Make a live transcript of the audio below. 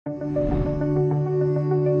First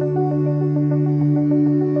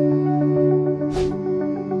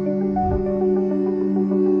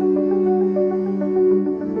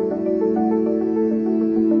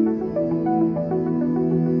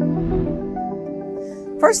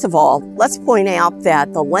of all, let's point out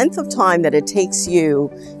that the length of time that it takes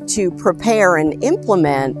you to prepare and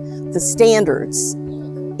implement the standards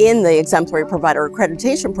in the Exemplary Provider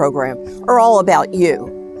Accreditation Program are all about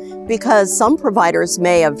you. Because some providers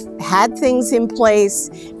may have had things in place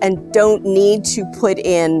and don't need to put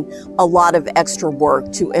in a lot of extra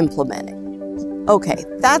work to implement it. Okay,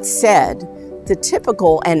 that said, the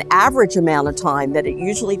typical and average amount of time that it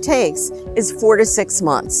usually takes is 4 to 6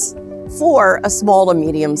 months for a small to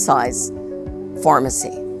medium-sized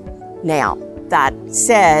pharmacy. Now, that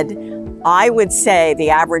said, I would say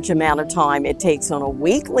the average amount of time it takes on a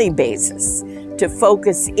weekly basis to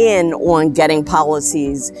focus in on getting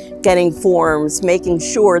policies, getting forms, making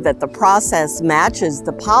sure that the process matches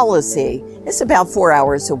the policy is about 4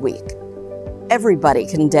 hours a week. Everybody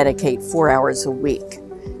can dedicate 4 hours a week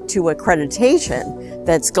to accreditation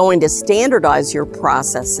that's going to standardize your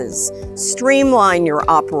processes, streamline your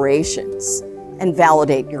operations, and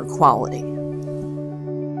validate your quality.